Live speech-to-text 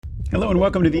Hello and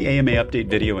welcome to the AMA Update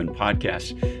video and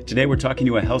podcast. Today we're talking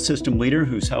to a health system leader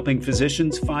who's helping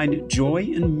physicians find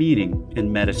joy and meaning in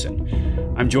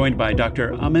medicine. I'm joined by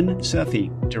Dr. Amin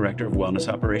Sethi, Director of Wellness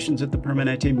Operations at the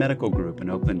Permanente Medical Group in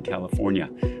Oakland, California.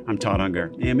 I'm Todd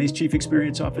Unger, AMA's Chief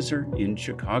Experience Officer in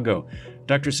Chicago.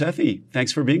 Dr. Sethi,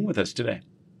 thanks for being with us today.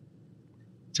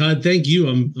 Todd, thank you.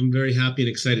 I'm very happy and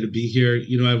excited to be here.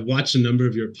 You know, I've watched a number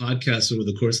of your podcasts over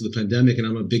the course of the pandemic, and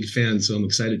I'm a big fan, so I'm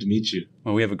excited to meet you.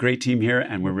 Well, we have a great team here,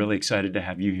 and we're really excited to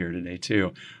have you here today,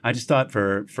 too. I just thought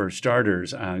for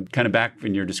starters, kind of back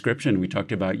in your description, we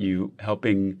talked about you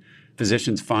helping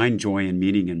physicians find joy and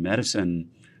meaning in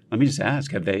medicine. Let me just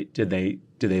ask, did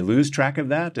they lose track of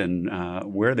that, and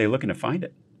where are they looking to find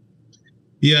it?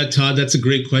 Yeah, Todd, that's a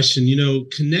great question. You know,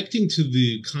 connecting to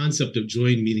the concept of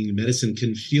joy and meaning in medicine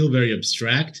can feel very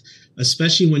abstract,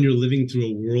 especially when you're living through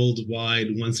a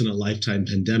worldwide, once-in-a-lifetime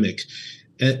pandemic.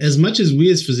 As much as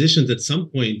we as physicians at some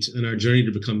point in our journey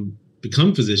to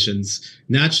become physicians,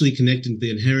 naturally connected to the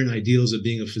inherent ideals of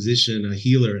being a physician, a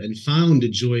healer, and found a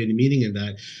joy and meaning in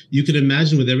that, you can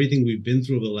imagine with everything we've been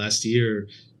through over the last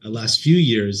few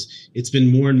years, it's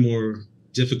been more and more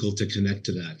difficult to connect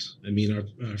to that. I mean, our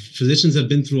physicians have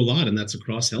been through a lot, and that's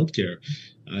across healthcare.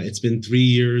 It's been 3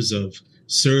 years of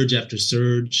surge after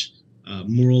surge,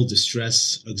 moral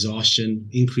distress, exhaustion,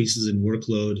 increases in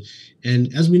workload.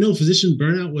 And as we know, physician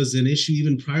burnout was an issue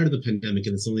even prior to the pandemic,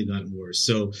 and it's only gotten worse.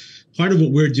 So part of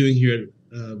what we're doing here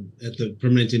at the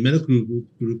Permanente Medical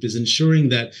Group is ensuring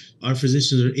that our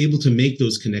physicians are able to make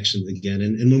those connections again.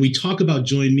 And when we talk about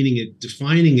joy and meaning,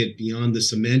 defining it beyond the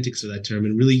semantics of that term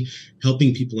and really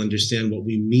helping people understand what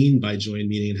we mean by joy and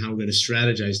meaning and how we're going to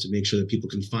strategize to make sure that people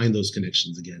can find those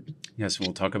connections again. Yes,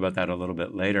 we'll talk about that a little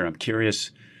bit later. I'm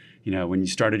curious, you know, when you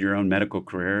started your own medical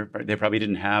career, they probably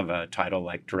didn't have a title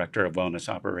like Director of Wellness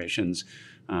Operations.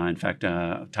 In fact,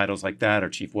 titles like that or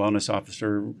Chief Wellness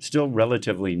Officer, still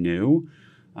relatively new.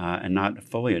 And not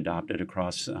fully adopted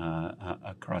across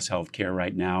healthcare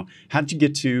right now. How did you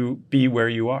get to be where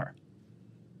you are?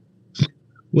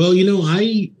 Well, you know,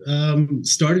 I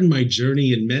started my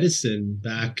journey in medicine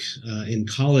back in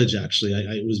college, actually.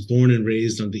 I was born and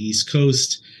raised on the East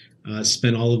Coast,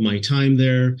 spent all of my time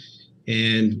there,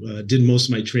 and did most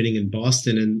of my training in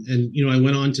Boston. And you know, I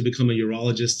went on to become a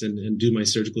urologist and do my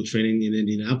surgical training in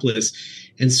Indianapolis.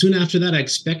 And soon after that, I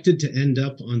expected to end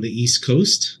up on the East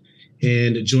Coast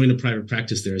and join a private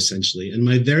practice there, essentially. And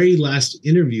my very last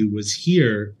interview was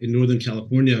here in Northern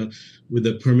California with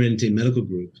the Permanente Medical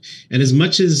Group. And as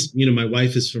much as, you know, my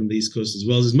wife is from the East Coast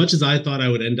as much as I thought I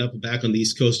would end up back on the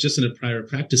East Coast, just in a private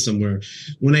practice somewhere,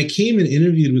 when I came and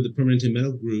interviewed with the Permanente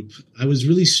Medical Group, I was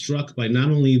really struck by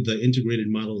not only the integrated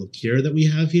model of care that we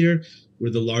have here, we're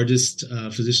the largest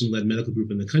physician-led medical group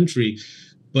in the country,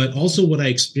 but also what I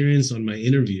experienced on my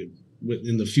interview.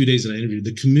 In the few days that I interviewed,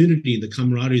 the community, the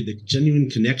camaraderie, the genuine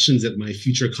connections that my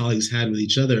future colleagues had with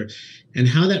each other, and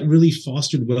how that really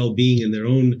fostered well-being in their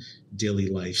own daily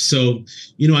life. So,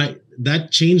 you know, that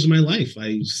changed my life.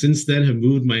 I since then have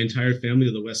moved my entire family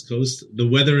to the West Coast. The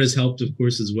weather has helped, of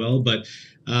course, as well. But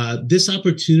this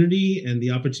opportunity and the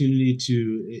opportunity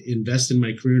to invest in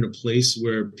my career in a place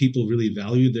where people really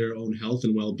valued their own health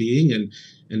and well-being and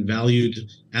valued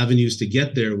avenues to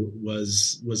get there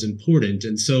was important.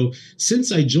 And so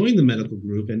since I joined the medical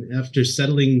group and after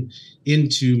settling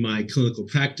into my clinical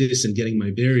practice and getting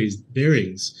my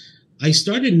bearings, I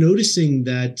started noticing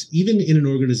that even in an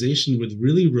organization with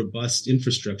really robust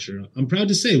infrastructure, I'm proud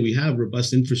to say we have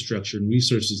robust infrastructure and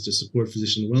resources to support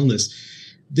physician wellness,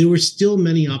 there were still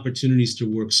many opportunities to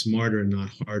work smarter and not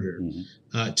harder,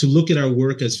 to look at our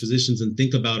work as physicians and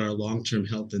think about our long-term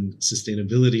health and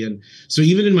sustainability. And so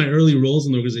even in my early roles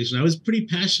in the organization, I was pretty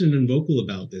passionate and vocal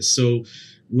about this. So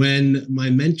when my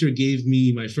mentor gave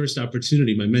me my first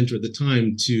opportunity, my mentor at the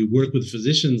time, to work with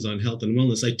physicians on health and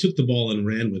wellness, I took the ball and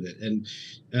ran with it. And,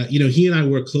 you know, he and I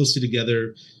worked closely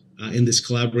together in this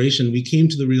collaboration. We came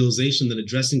to the realization that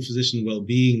addressing physician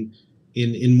well-being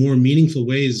in more meaningful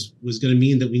ways was going to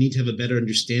mean that we need to have a better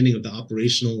understanding of the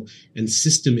operational and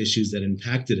system issues that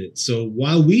impacted it. So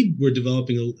while we were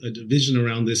developing a division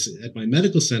around this at my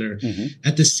medical center,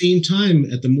 at the same time,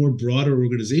 at the more broader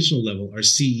organizational level, our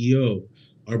CEO,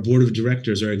 our board of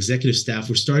directors, our executive staff,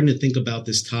 we're starting to think about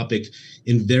this topic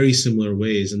in very similar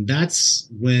ways. And that's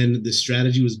when the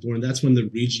strategy was born. That's when the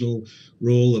regional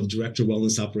role of Director of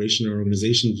Wellness Operation or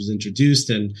Organizations was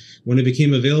introduced. And when it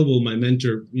became available, my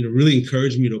mentor, really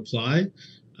encouraged me to apply.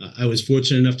 I was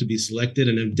fortunate enough to be selected,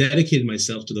 and I've dedicated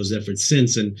myself to those efforts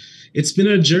since. And it's been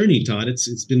a journey, Todd.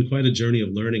 It's been quite a journey of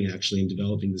learning, actually, in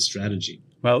developing this strategy.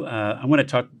 Well, I want to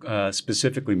talk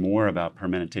specifically more about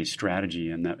Permanente's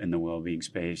strategy in the well-being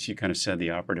space. You kind of said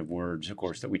the operative words, of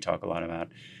course, that we talk a lot about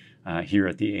here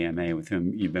at the AMA, with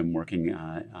whom you've been working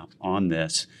on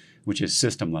this, which is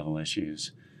system-level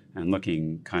issues, and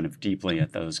looking kind of deeply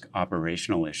at those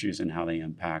operational issues and how they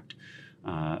impact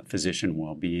physician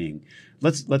well-being.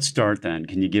 Let's start then.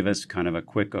 Can you give us kind of a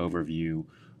quick overview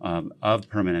of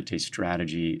Permanente's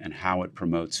strategy and how it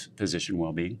promotes physician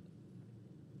well-being?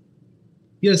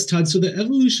 Yes, Todd. So the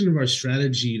evolution of our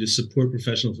strategy to support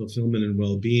professional fulfillment and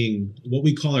well-being, what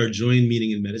we call our Joy in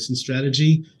Meaning in Medicine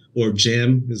strategy, or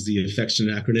JAM is the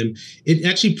affectionate acronym, it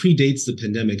actually predates the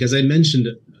pandemic. As I mentioned,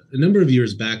 a number of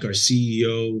years back, our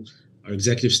CEO, our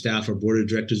executive staff, our board of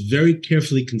directors very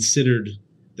carefully considered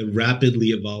the rapidly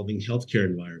evolving healthcare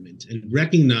environment and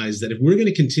recognized that if we're going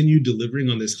to continue delivering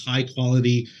on this high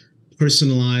quality,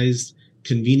 personalized,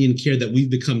 convenient care that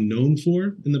we've become known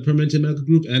for in the Permanente Medical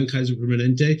Group and Kaiser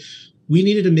Permanente, we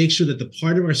needed to make sure that the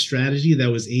part of our strategy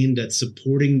that was aimed at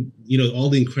supporting, all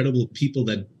the incredible people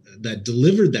that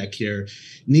delivered that care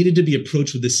needed to be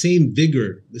approached with the same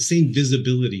vigor, the same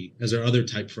visibility as our other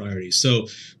type priorities. So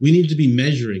we needed to be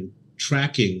measuring,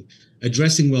 tracking,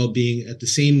 addressing well-being at the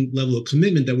same level of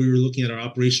commitment that we were looking at our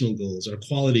operational goals, our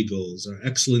quality goals, our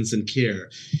excellence in care.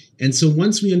 And so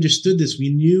once we understood this, we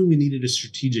knew we needed a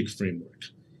strategic framework.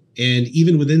 And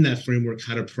even within that framework,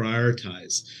 how to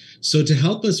prioritize. So to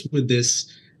help us with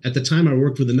this, at the time I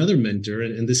worked with another mentor,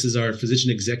 and this is our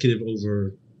physician executive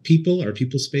over people, our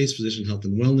people space, physician health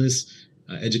and wellness,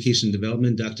 education and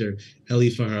development, Dr.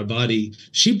 Ellie Faharabadi.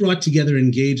 She brought together and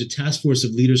engaged a task force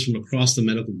of leaders from across the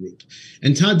medical group.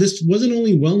 And Todd, this wasn't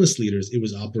only wellness leaders, it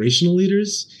was operational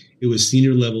leaders, it was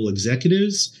senior level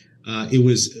executives, it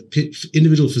was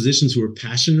individual physicians who were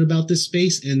passionate about this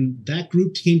space. And that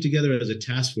group came together as a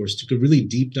task force, took a really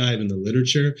deep dive in the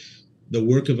literature, the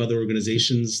work of other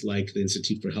organizations like the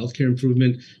Institute for Healthcare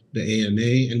Improvement, the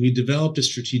AMA, and we developed a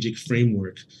strategic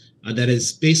framework that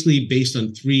is basically based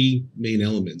on three main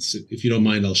elements. If you don't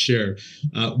mind, I'll share.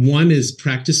 One is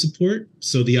practice support.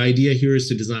 So the idea here is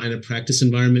to design a practice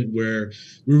environment where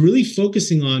we're really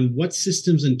focusing on what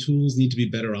systems and tools need to be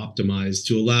better optimized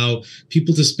to allow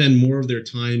people to spend more of their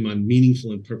time on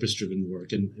meaningful and purpose-driven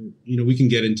work. And we can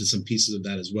get into some pieces of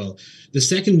that as well. The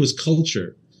second was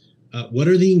culture. What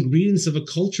are the ingredients of a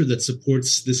culture that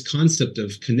supports this concept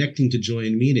of connecting to joy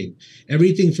and meaning?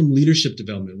 Everything from leadership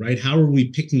development, right? How are we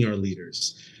picking our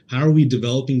leaders? How are we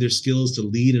developing their skills to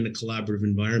lead in a collaborative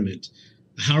environment?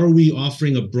 How are we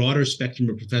offering a broader spectrum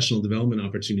of professional development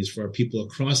opportunities for our people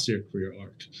across their career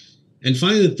arc? And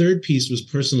finally, the third piece was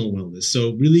personal wellness.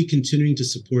 So really continuing to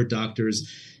support doctors,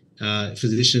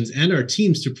 physicians, and our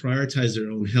teams to prioritize their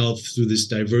own health through this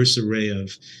diverse array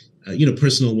of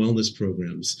personal wellness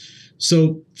programs.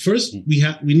 So first, we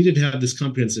needed to have this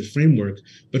comprehensive framework.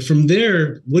 But from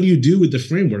there, what do you do with the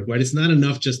framework, right? It's not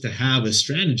enough just to have a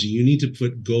strategy. You need to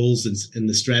put goals and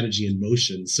the strategy in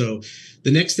motion. So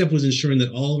the next step was ensuring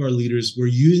that all of our leaders were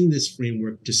using this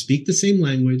framework to speak the same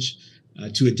language,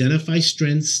 to identify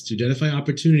strengths, to identify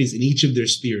opportunities in each of their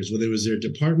spheres, whether it was their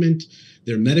department,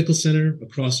 their medical center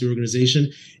across the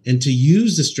organization, and to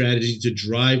use the strategy to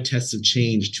drive tests of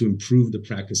change to improve the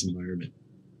practice environment.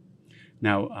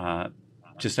 Now,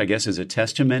 just I guess as a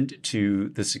testament to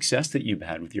the success that you've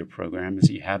had with your program,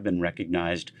 as you have been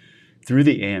recognized through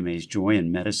the AMA's Joy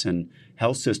in Medicine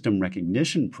Health System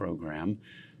Recognition Program,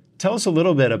 tell us a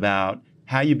little bit about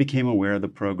how you became aware of the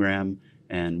program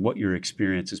and what your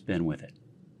experience has been with it.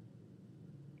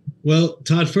 Well,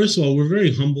 Todd, first of all, we're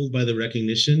very humbled by the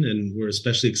recognition, and we're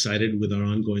especially excited with our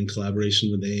ongoing collaboration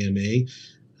with the AMA.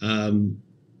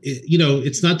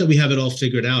 It's not that we have it all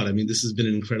figured out. I mean, this has been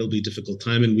an incredibly difficult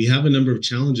time, and we have a number of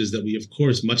challenges that we, of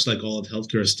course, much like all of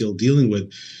healthcare, are still dealing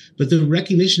with. But the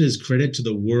recognition is credit to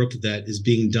the work that is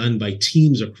being done by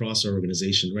teams across our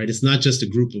organization, right? It's not just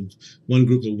one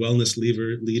group of wellness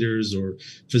leaders or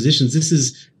physicians. This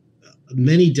is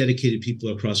many dedicated people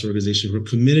across our organization who are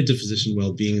committed to physician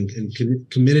well-being and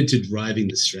committed to driving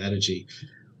this strategy.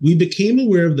 We became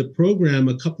aware of the program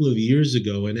a couple of years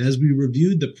ago, and as we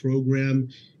reviewed the program,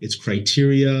 its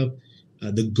criteria,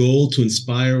 the goal to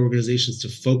inspire organizations to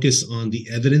focus on the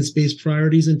evidence-based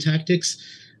priorities and tactics,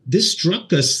 this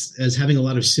struck us as having a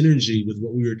lot of synergy with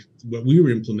what we were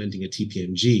implementing at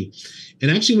TPMG. And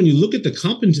actually, when you look at the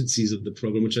competencies of the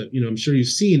program, which I'm sure you've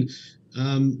seen,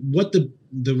 what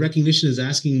the recognition is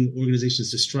asking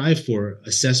organizations to strive for: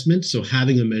 assessment, so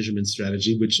having a measurement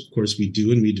strategy, which of course we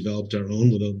do, and we developed our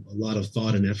own with a lot of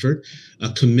thought and effort,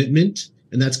 commitment,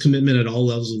 And that's commitment at all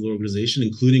levels of the organization,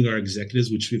 including our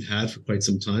executives, which we've had for quite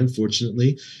some time,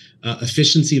 fortunately.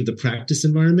 Efficiency of the practice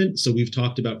environment. So we've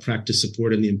talked about practice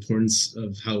support and the importance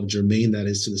of how germane that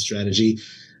is to the strategy.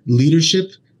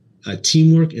 Leadership,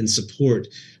 teamwork, and support.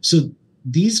 So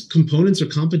these components or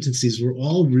competencies were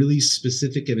all really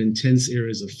specific and intense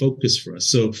areas of focus for us.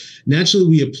 So naturally,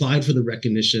 we applied for the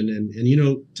recognition. And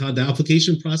Todd, the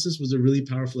application process was a really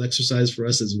powerful exercise for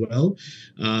us as well.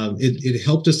 It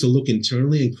helped us to look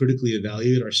internally and critically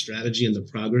evaluate our strategy and the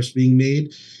progress being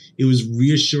made. It was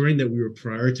reassuring that we were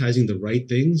prioritizing the right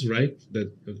things, right,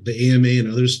 that the AMA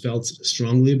and others felt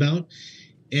strongly about.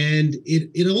 And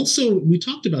it also, we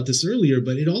talked about this earlier,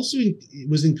 but it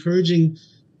was encouraging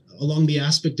along the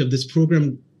aspect of this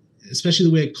program, especially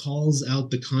the way it calls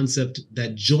out the concept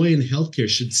that joy in healthcare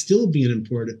should still be an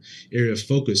important area of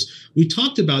focus. We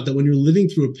talked about that when you're living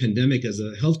through a pandemic as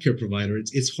a healthcare provider,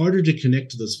 it's harder to connect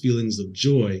to those feelings of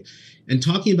joy. And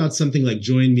talking about something like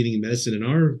joy in meaning and medicine in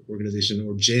our organization,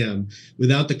 or JAM,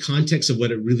 without the context of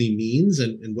what it really means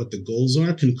and what the goals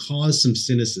are, can cause some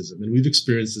cynicism. And we've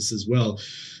experienced this as well.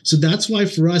 So that's why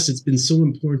for us, it's been so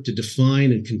important to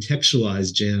define and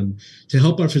contextualize JAM to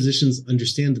help our physicians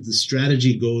understand that the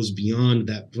strategy goes beyond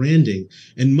that branding.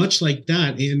 And much like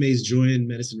that, AMA's Joy in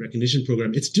Medicine Recognition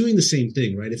Program, it's doing the same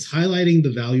thing, right? It's highlighting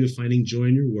the value of finding joy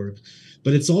in your work,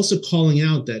 but it's also calling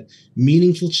out that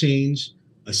meaningful change,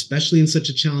 especially in such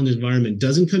a challenged environment,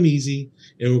 doesn't come easy.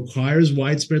 It requires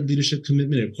widespread leadership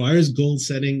commitment. It requires goal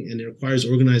setting, and it requires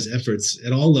organized efforts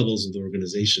at all levels of the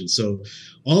organization. So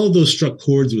all of those struck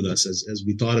chords with us as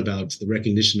we thought about the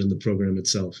recognition and the program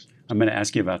itself. I'm going to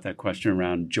ask you about that question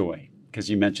around joy, because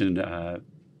you mentioned a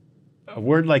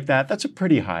word like that. That's a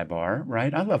pretty high bar,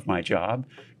 right? I love my job.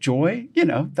 Joy,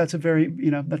 that's a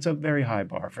very high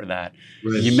bar for that.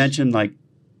 Right. You mentioned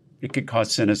it could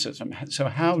cause cynicism. So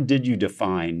how did you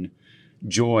define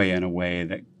joy in a way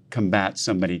that combats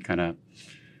somebody kind of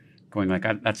going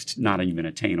that's not even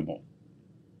attainable?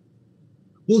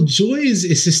 Well, joy is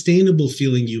a sustainable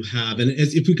feeling you have. And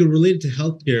if we could relate it to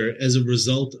healthcare as a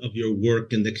result of your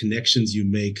work and the connections you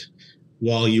make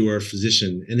while you are a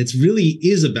physician. And it's really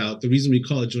is about the reason we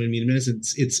call it joy in meaning medicine.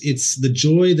 It's the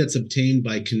joy that's obtained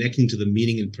by connecting to the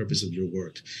meaning and purpose of your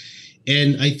work.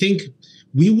 And I think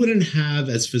we wouldn't have,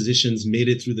 as physicians, made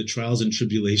it through the trials and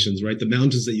tribulations, right? The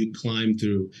mountains that you climb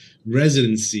through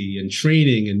residency and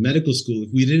training and medical school,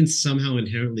 if we didn't somehow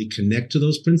inherently connect to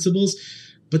those principles.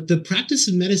 But the practice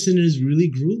of medicine is really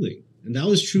grueling. And that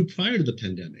was true prior to the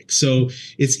pandemic. So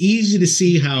it's easy to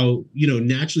see how,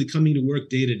 naturally coming to work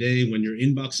day to day when your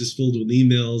inbox is filled with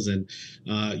emails and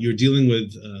you're dealing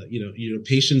with,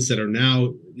 patients that are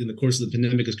now in the course of the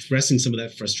pandemic expressing some of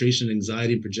that frustration,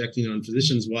 anxiety, and projecting on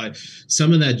physicians, why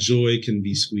some of that joy can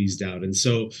be squeezed out. And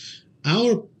so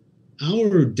our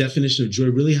definition of joy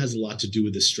really has a lot to do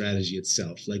with the strategy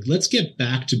itself. Let's get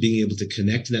back to being able to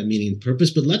connect to that meaning and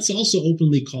purpose, but let's also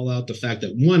openly call out the fact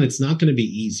that, one, it's not going to be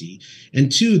easy.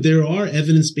 And two, there are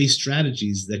evidence-based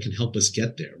strategies that can help us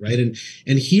get there, right? And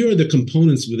here are the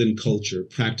components within culture,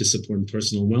 practice support, and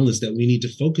personal wellness that we need to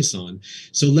focus on.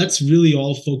 So let's really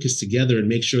all focus together and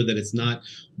make sure that it's not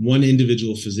one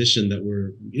individual physician that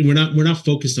we're not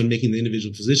focused on making the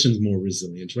individual physicians more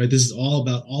resilient, right? This is all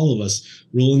about all of us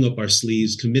rolling up our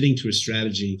sleeves, committing to a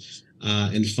strategy,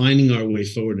 and finding our way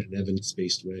forward in an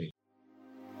evidence-based way.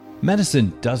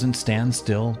 Medicine doesn't stand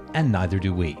still, and neither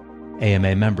do we.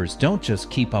 AMA members don't just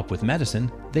keep up with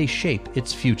medicine, they shape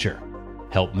its future.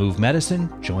 Help move medicine,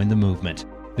 join the movement.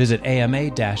 Visit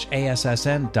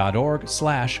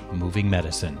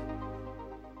ama-assn.org/movingmedicine.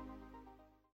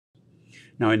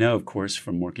 Now, I know, of course,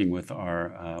 from working with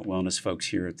our wellness folks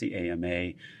here at the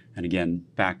AMA, and again,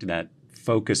 back to that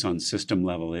focus on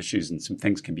system-level issues, and some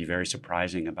things can be very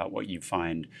surprising about what you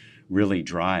find really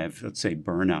drive, let's say,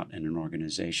 burnout in an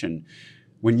organization.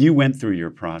 When you went through your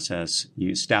process,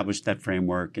 you established that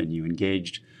framework and you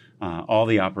engaged all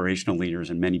the operational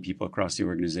leaders and many people across the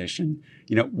organization.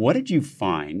 What did you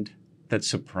find that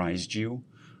surprised you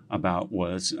about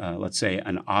was, let's say,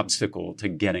 an obstacle to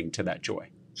getting to that joy?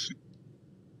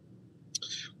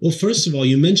 Well, first of all,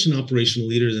 you mentioned operational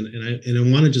leaders, and I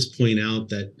want to just point out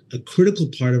that a critical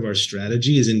part of our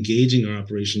strategy is engaging our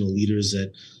operational leaders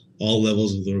at all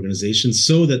levels of the organization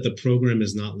so that the program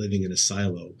is not living in a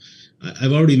silo.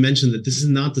 I've already mentioned that this is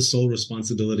not the sole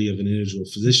responsibility of an individual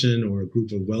physician or a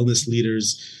group of wellness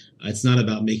leaders. It's not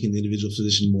about making the individual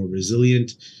physician more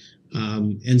resilient.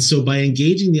 And so by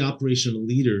engaging the operational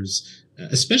leaders,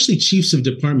 especially chiefs of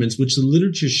departments, which the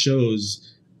literature shows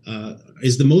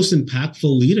is the most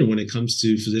impactful leader when it comes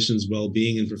to physicians'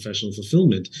 well-being and professional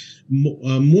fulfillment.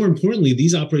 More importantly,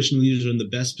 these operational leaders are in the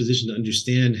best position to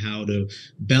understand how to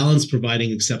balance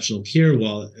providing exceptional care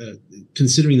while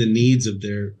considering the needs of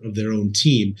their own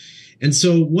team. And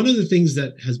so one of the things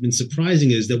that has been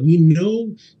surprising is that we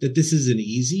know that this isn't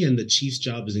easy and the chief's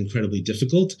job is incredibly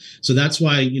difficult. So that's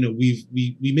why,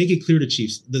 we make it clear to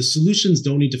chiefs, the solutions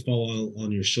don't need to fall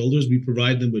on your shoulders. We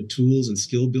provide them with tools and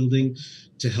skill building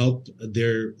to help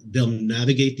they'll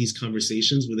navigate these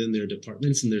conversations within their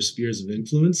departments and their spheres of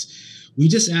influence. We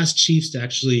just ask chiefs to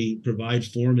actually provide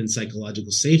form and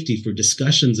psychological safety for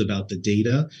discussions about the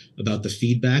data, about the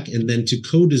feedback, and then to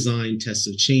co-design tests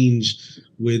of change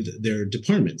with their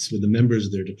departments, with the members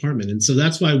of their department. And so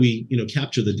that's why we,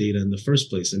 capture the data in the first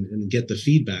place and get the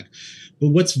feedback. But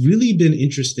what's really been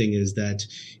interesting is that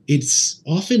it's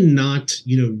often not,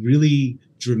 really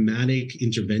dramatic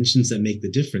interventions that make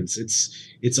the difference.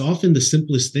 It's often the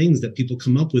simplest things that people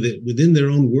come up with it within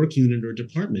their own work unit or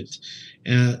department.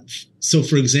 So,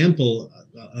 for example,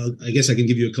 I guess I can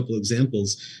give you a couple of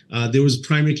examples. There was a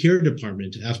primary care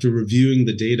department, after reviewing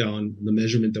the data on the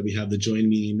measurement that we have, the Joy in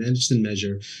Meaning Medicine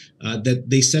measure, that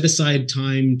they set aside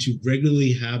time to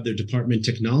regularly have their department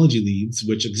technology leads,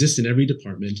 which exist in every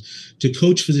department, to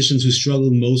coach physicians who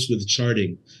struggle most with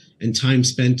charting and time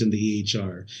spent in the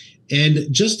EHR.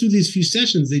 And just through these few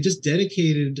sessions, they just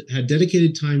had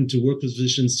dedicated time to work with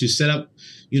physicians to set up,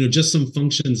 just some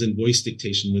functions in voice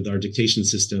dictation with our dictation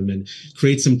system and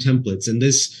create some templates. And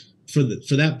this, for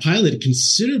that pilot,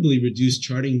 considerably reduced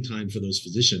charting time for those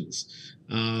physicians.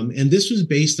 And this was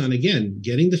based on, again,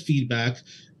 getting the feedback,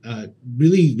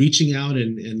 really reaching out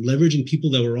and leveraging people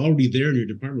that were already there in your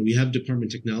department. We have department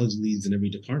technology leads in every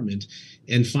department,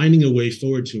 and finding a way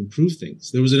forward to improve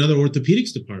things. There was another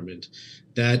orthopedics department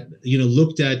that,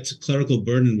 looked at clerical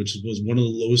burden, which was one of the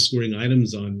lowest scoring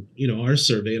items on, our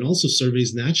survey, and also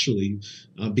surveys naturally,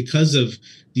 because of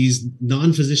these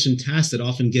non-physician tasks that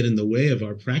often get in the way of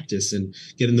our practice and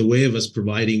get in the way of us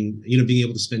providing, being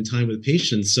able to spend time with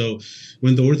patients. So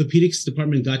when the orthopedics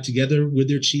department got together with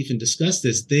their chief and discussed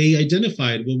this, they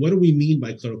identified, well, what do we mean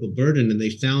by clerical burden? And they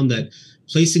found that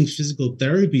placing physical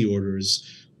therapy orders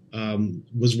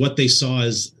was what they saw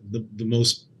as the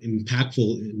most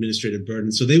impactful administrative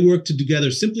burden. So they worked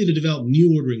together simply to develop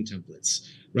new ordering templates,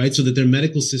 right? So that their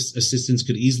medical assistants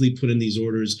could easily put in these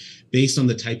orders based on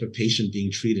the type of patient being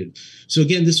treated. So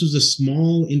again, this was a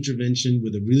small intervention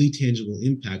with a really tangible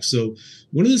impact. So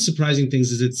one of the surprising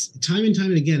things is it's time and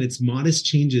again, it's modest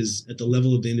changes at the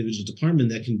level of the individual department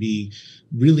that can be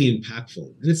really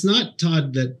impactful. And it's not,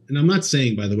 Todd, and I'm not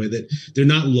saying, by the way, that they're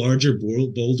not larger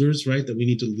boulders, right, that we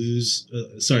need to lose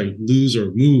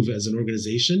or move as an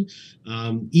organization.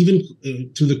 Even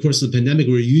through the course of the pandemic,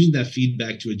 we're using that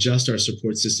feedback to adjust our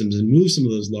support systems and move some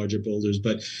of those larger boulders.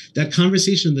 But that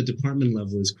conversation at the department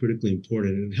level is critically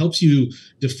important, and it helps you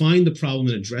define the problem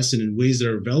and address it in ways that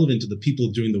are relevant to the people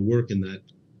doing the work in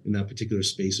that particular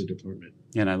space or department.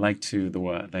 And I like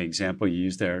the example you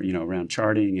used there, around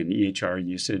charting and EHR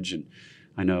usage. And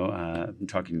I know I'm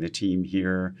talking to the team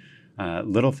here,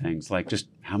 little things like just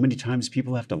how many times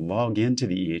people have to log into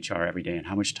the EHR every day and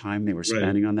how much time they were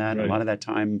spending on that. Right. A lot of that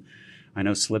time, I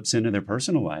know, slips into their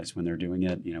personal lives when they're doing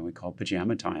it, we call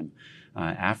pajama time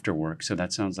after work. So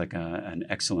that sounds like an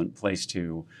excellent place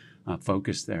to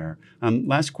focus there.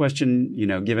 Last question,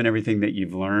 given everything that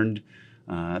you've learned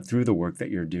through the work that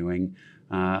you're doing,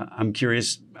 I'm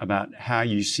curious about how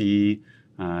you see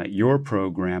your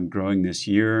program growing this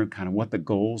year, kind of what the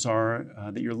goals are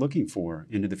that you're looking for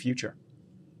into the future.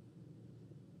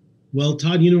 Well,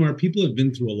 Todd, our people have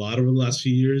been through a lot over the last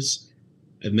few years.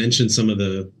 I've mentioned some of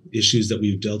the issues that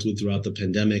we've dealt with throughout the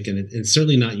pandemic, and it's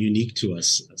certainly not unique to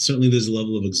us. Certainly there's a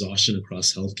level of exhaustion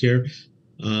across healthcare.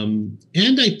 And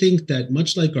I think that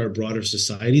much like our broader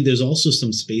society, there's also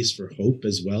some space for hope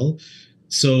as well.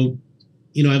 So,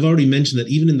 I've already mentioned that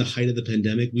even in the height of the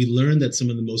pandemic, we learned that some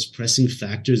of the most pressing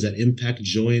factors that impact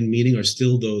joy and meaning are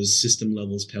still those system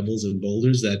levels, pebbles and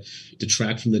boulders that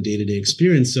detract from the day-to-day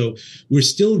experience. So we're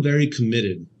still very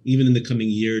committed, even in the coming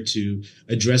year, to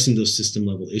addressing those system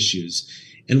level issues.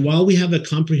 And while we have a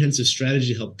comprehensive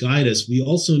strategy to help guide us, we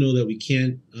also know that we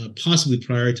can't possibly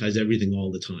prioritize everything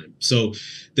all the time. So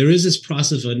there is this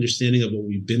process of understanding what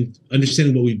we've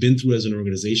been through as an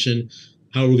organization,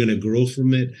 how we're going to grow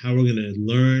from it, how we're going to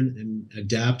learn and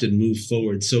adapt and move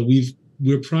forward. So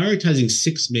we're prioritizing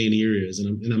 6 main areas,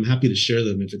 and I'm happy to share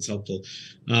them if it's helpful.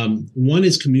 One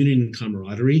is community and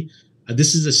camaraderie.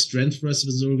 This is a strength for us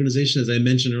as an organization. As I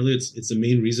mentioned earlier, it's the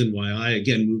main reason why I,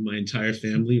 again, moved my entire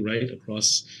family right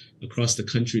across the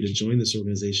country to join this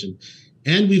organization.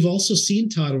 And we've also seen,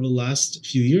 Todd, over the last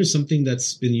few years, something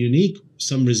that's been unique,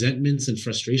 some resentments and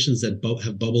frustrations that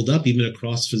have bubbled up even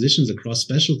across physicians, across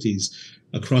specialties,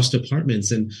 across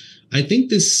departments. And I think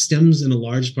this stems in a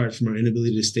large part from our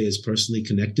inability to stay as personally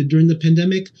connected during the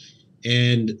pandemic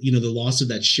and, the loss of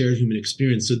that shared human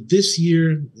experience. So this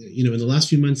year, in the last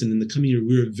few months and in the coming year,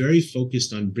 we're very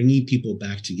focused on bringing people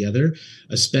back together,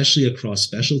 especially across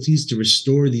specialties, to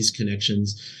restore these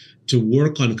connections, to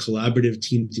work on collaborative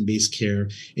team-based care,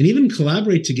 and even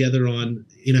collaborate together on,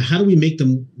 how do we make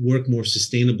them work more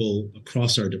sustainable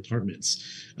across our departments?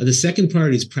 The second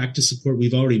priority is practice support.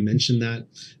 We've already mentioned that.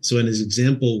 So as an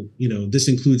example, this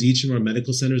includes each of our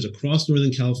medical centers across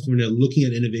Northern California looking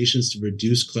at innovations to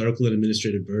reduce clerical and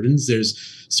administrative burdens.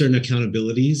 There's certain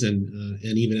accountabilities and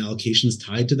even allocations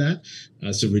tied to that.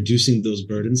 So reducing those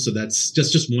burdens. So that's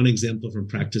just one example from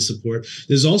practice support.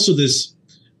 There's also this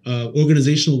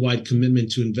organizational-wide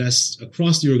commitment to invest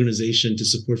across the organization to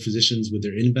support physicians with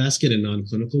their in-basket and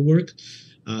non-clinical work.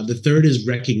 The third is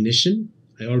recognition.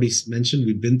 I already mentioned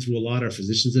we've been through a lot, our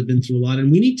physicians have been through a lot,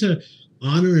 and we need to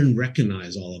honor and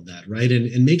recognize all of that, right?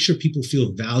 And make sure people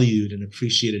feel valued and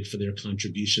appreciated for their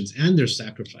contributions and their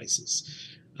sacrifices.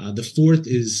 The fourth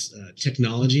is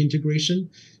technology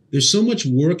integration. There's so much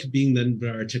work being done by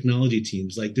our technology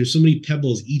teams. Like there's so many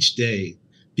pebbles each day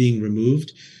being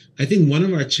removed. I think one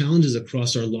of our challenges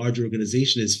across our large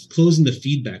organization is closing the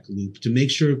feedback loop to make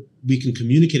sure we can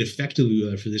communicate effectively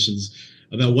with our physicians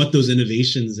about what those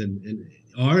innovations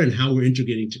are and how we're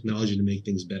integrating technology to make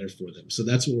things better for them. So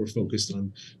that's what we're focused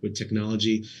on with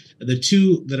technology. The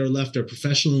two that are left are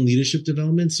professional and leadership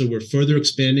development. So we're further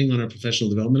expanding on our professional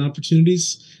development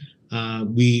opportunities.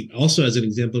 We also, as an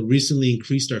example, recently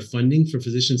increased our funding for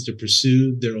physicians to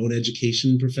pursue their own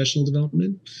education and professional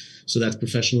development. So that's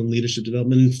professional and leadership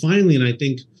development. And finally, and I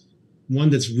think one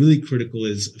that's really critical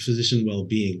is physician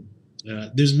well-being.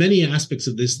 There's many aspects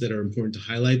of this that are important to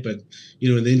highlight, but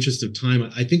in the interest of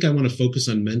time, I think I want to focus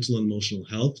on mental and emotional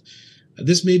health.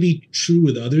 This may be true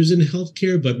with others in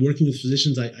healthcare, but working with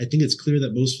physicians, I think it's clear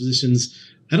that most physicians,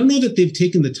 I don't know that they've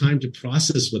taken the time to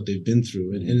process what they've been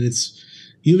through. And it's,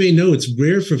 you may know, it's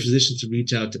rare for physicians to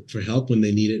reach out for help when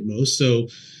they need it most. So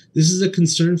this is a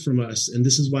concern from us, and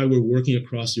this is why we're working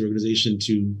across the organization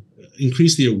to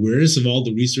increase the awareness of all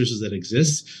the resources that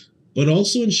exist, but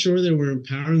also ensure that we're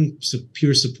empowering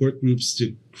peer support groups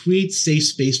to create safe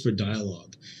space for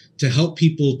dialogue, to help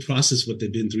people process what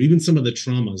they've been through, even some of the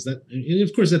traumas. And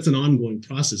of course, that's an ongoing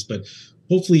process, but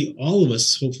hopefully all of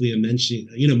us, I'm mentioning,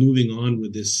 moving on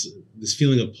with this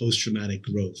feeling of post-traumatic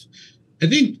growth. I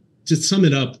think to sum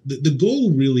it up, the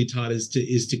goal really, Todd, is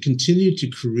to continue to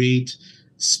create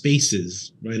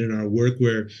spaces, right, in our work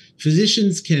where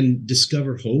physicians can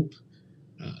discover hope,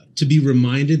 to be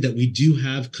reminded that we do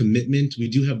have commitment, we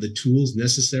do have the tools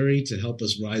necessary to help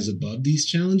us rise above these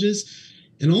challenges,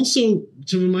 and also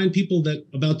to remind people that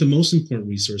about the most important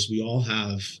resource we all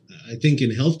have, I think, in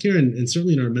healthcare and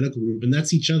certainly in our medical group, and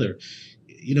that's each other.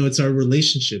 It's our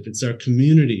relationship, it's our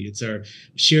community, it's our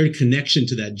shared connection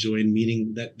to that joy and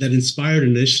meaning that inspired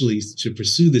initially to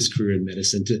pursue this career in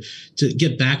medicine, to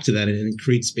get back to that and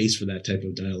create space for that type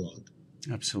of dialogue.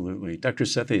 Absolutely. Dr.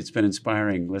 Sethi, it's been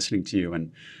inspiring listening to you,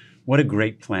 and what a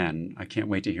great plan. I can't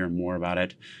wait to hear more about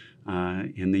it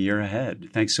in the year ahead.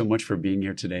 Thanks so much for being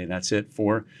here today. That's it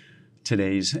for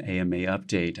today's AMA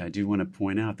update. I do want to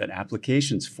point out that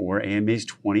applications for AMA's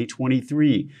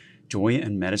 2023 Joy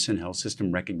in Medicine Health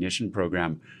System Recognition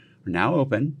Program are now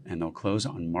open, and they'll close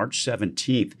on March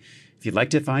 17th. If you'd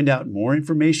like to find out more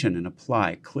information and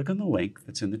apply, click on the link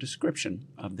that's in the description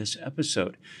of this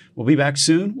episode. We'll be back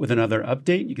soon with another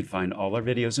update. You can find all our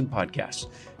videos and podcasts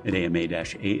at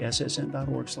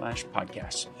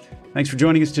ama-assn.org/podcasts. Thanks for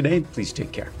joining us today. Please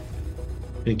take care.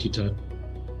 Thank you, Todd.